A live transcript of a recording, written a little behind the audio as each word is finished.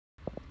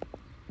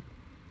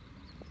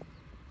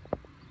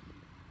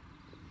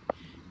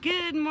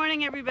Good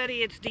morning,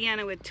 everybody. It's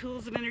Deanna with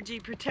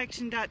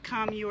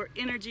toolsofenergyprotection.com, your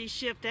energy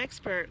shift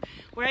expert,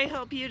 where I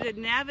help you to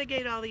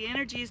navigate all the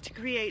energies to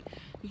create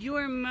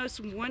your most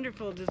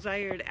wonderful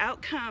desired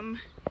outcome.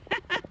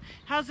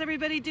 How's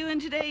everybody doing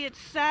today? It's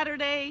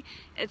Saturday.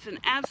 It's an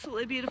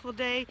absolutely beautiful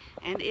day,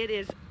 and it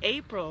is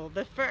April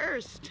the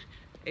 1st,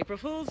 April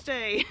Fool's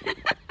Day.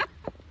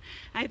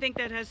 I think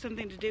that has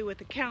something to do with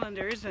the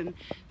calendars and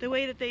the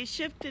way that they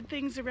shifted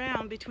things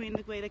around between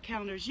the way the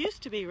calendars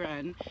used to be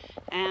run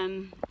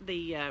and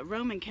the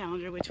Roman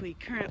calendar, which we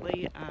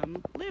currently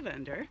live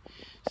under.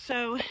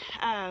 So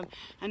I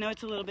know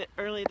it's a little bit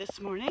early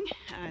this morning,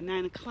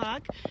 9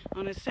 o'clock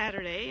on a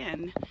Saturday,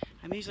 and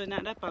I'm usually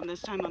not up on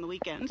this time on the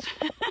weekends.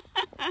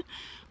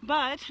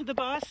 But the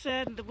boss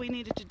said that we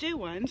needed to do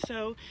one,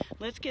 so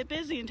let's get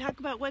busy and talk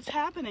about what's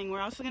happening.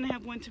 We're also going to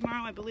have one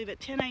tomorrow, I believe,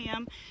 at 10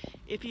 a.m.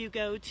 If you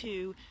go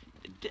to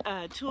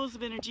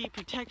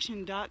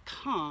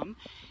toolsofenergyprotection.com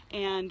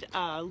and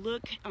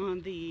look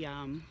on the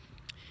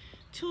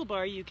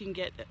toolbar, you can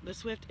get the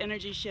Swift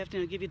Energy Shift,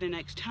 and it'll give you the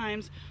next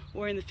times,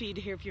 or in the feed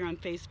here if you're on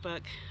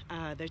Facebook,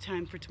 the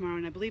time for tomorrow,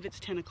 and I believe it's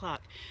 10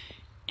 o'clock.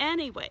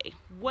 Anyway,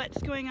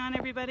 what's going on,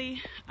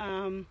 everybody?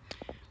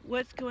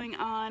 What's going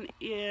on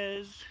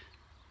is,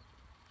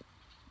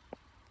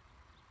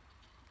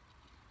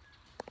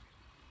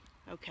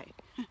 okay,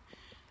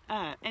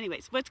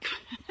 anyways,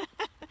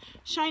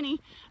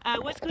 shiny.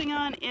 What's going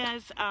on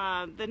is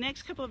the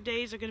next couple of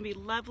days are going to be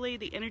lovely.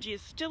 The energy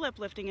is still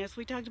uplifting us.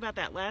 We talked about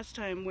that last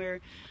time, where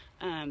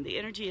the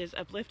energy is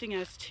uplifting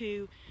us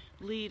to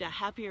lead a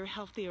happier,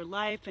 healthier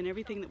life, and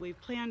everything that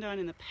we've planned on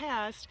in the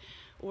past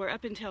or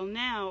up until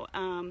now,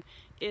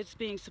 it's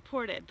being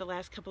supported the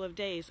last couple of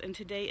days, and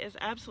today is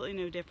absolutely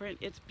no different.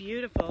 It's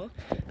beautiful.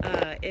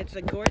 It's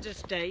a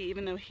gorgeous day,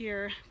 even though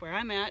here where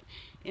I'm at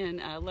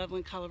in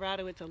Loveland,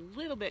 Colorado, it's a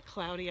little bit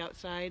cloudy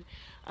outside.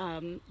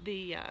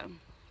 The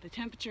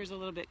temperature is a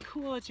little bit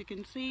cool, as you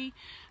can see,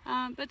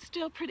 but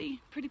still pretty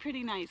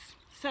nice.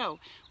 So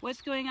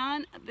what's going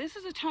on? This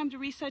is a time to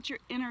reset your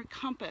inner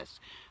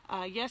compass.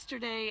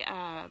 Yesterday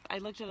I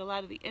looked at a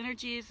lot of the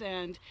energies,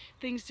 and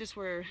things just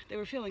were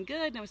feeling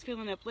good, and I was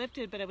feeling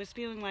uplifted, but I was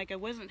feeling like I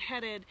wasn't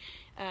headed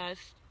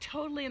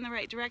totally in the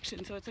right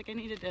direction. So it's like I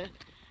needed to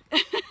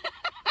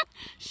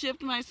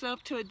shift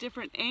myself to a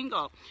different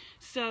angle.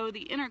 So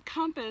the inner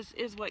compass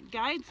is what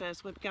guides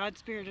us with God,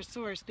 Spirit, or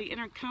Source. The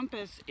inner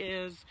compass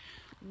is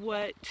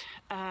what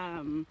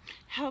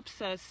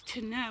helps us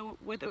to know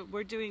whether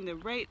we're doing the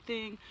right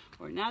thing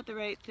or not the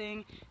right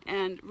thing.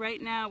 And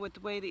right now, with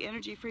the way the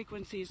energy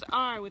frequencies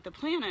are with the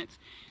planets,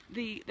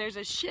 there's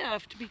a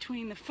shift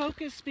between the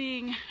focus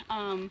being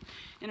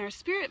in our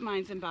spirit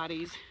minds and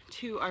bodies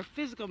to our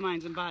physical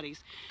minds and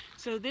bodies.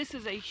 So this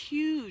is a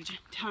huge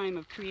time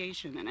of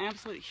creation, an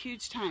absolute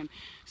huge time.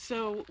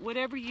 So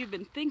whatever you've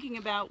been thinking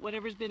about,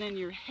 whatever's been in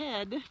your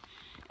head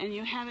and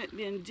you haven't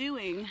been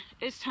doing,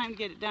 it's time to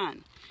get it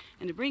done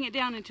and to bring it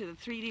down into the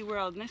 3D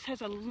world. And this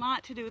has a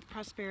lot to do with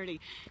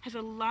prosperity, has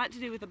a lot to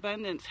do with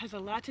abundance, has a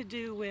lot to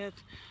do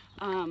with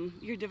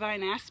your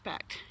divine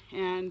aspect,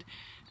 and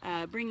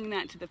bringing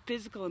that to the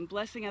physical and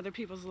blessing other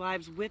people's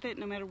lives with it,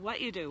 no matter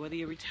what you do, whether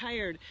you're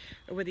retired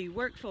or whether you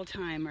work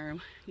full-time, or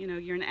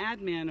you're an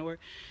admin or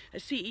a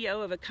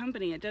CEO of a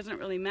company. It doesn't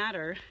really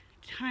matter.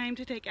 Time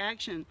to take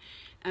action,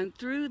 and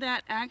through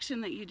that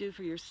action that you do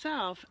for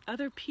yourself,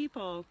 other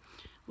people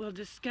will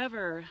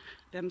discover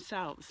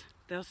themselves.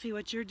 They'll see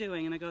what you're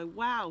doing, and they go,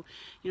 wow,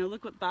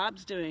 look what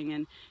Bob's doing,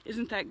 and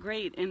isn't that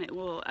great? And it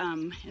will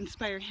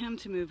inspire him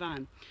to move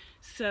on.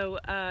 So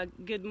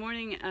good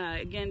morning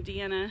again,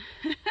 Deanna.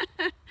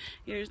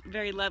 You're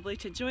very lovely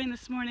to join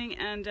this morning,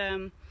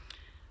 and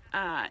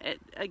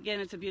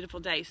again, it's a beautiful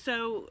day.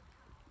 So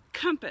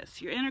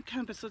compass, your inner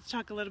compass, let's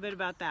talk a little bit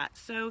about that.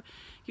 So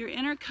your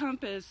inner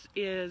compass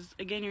is,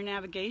 again, your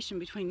navigation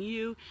between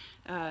you,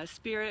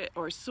 Spirit,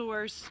 or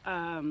Source.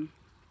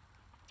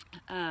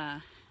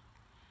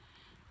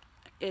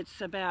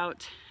 It's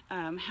about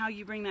how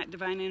you bring that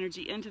divine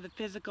energy into the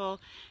physical,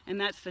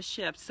 and that's the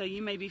shift. So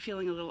you may be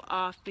feeling a little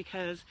off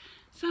because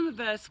some of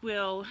us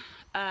will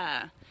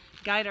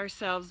guide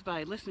ourselves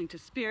by listening to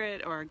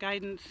Spirit or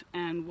guidance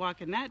and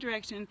walk in that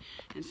direction,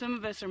 and some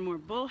of us are more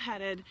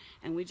bullheaded,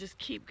 and we just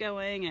keep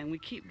going and we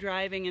keep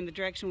driving in the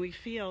direction we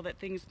feel that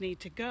things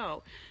need to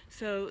go.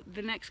 So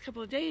the next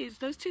couple of days,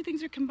 those two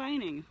things are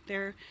combining.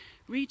 They're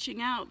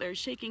reaching out, they're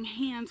shaking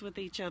hands with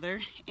each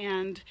other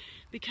and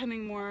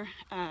becoming more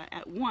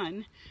at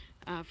one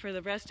for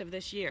the rest of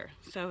this year.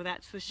 So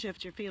that's the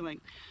shift you're feeling.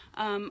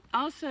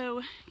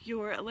 Also,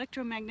 your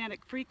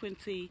electromagnetic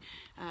frequency,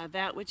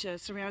 that which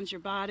surrounds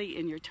your body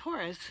in your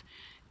Taurus,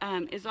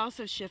 is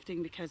also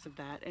shifting because of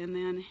that. And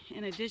then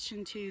in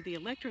addition to the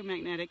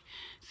electromagnetic,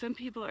 some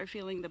people are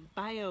feeling the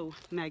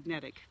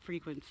biomagnetic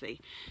frequency.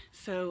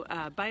 So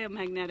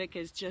biomagnetic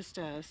is just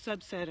a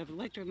subset of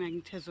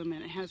electromagnetism,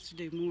 and it has to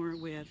do more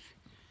with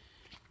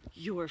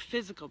your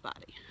physical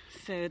body.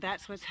 So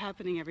that's what's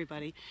happening,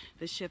 everybody.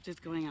 The shift is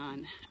going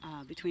on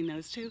between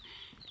those two.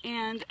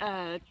 And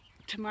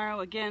tomorrow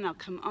again I'll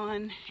come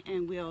on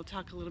and we'll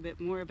talk a little bit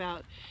more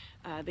about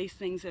these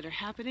things that are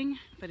happening.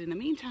 But in the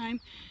meantime,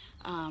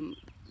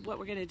 what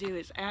we're going to do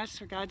is ask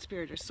for God,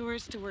 Spirit, or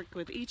Source to work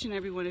with each and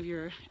every one of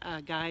your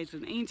guides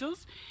and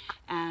angels,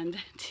 and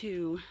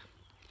to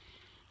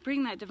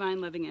bring that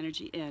divine loving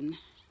energy in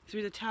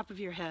through the top of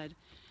your head,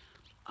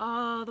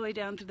 all the way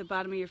down to the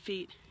bottom of your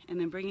feet, and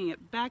then bringing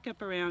it back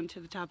up around to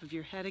the top of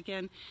your head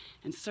again,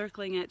 and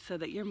circling it so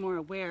that you're more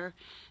aware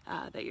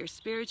that your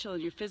spiritual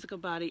and your physical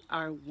body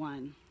are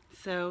one.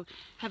 So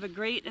have a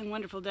great and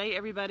wonderful day,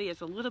 everybody.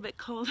 It's a little bit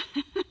cold,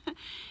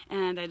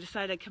 and I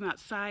decided I'd come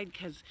outside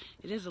because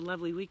it is a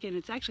lovely weekend.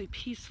 It's actually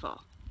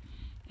peaceful.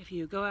 If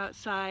you go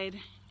outside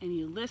and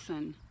you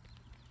listen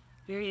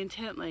very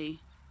intently,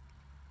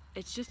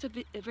 it's just a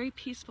very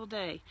peaceful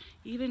day.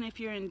 Even if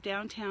you're in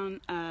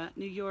downtown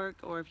New York,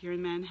 or if you're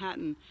in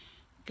Manhattan,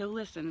 go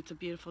listen. It's a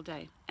beautiful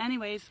day.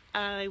 Anyways,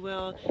 I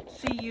will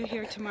see you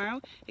here tomorrow.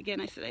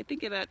 Again, I said I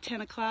think about 10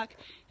 o'clock.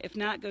 If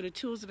not, go to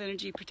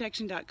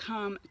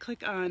toolsofenergyprotection.com,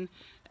 click on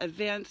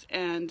events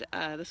and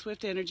the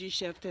Swift Energy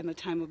Shift, and the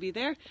time will be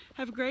there.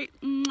 Have a great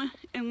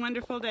and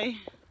wonderful day.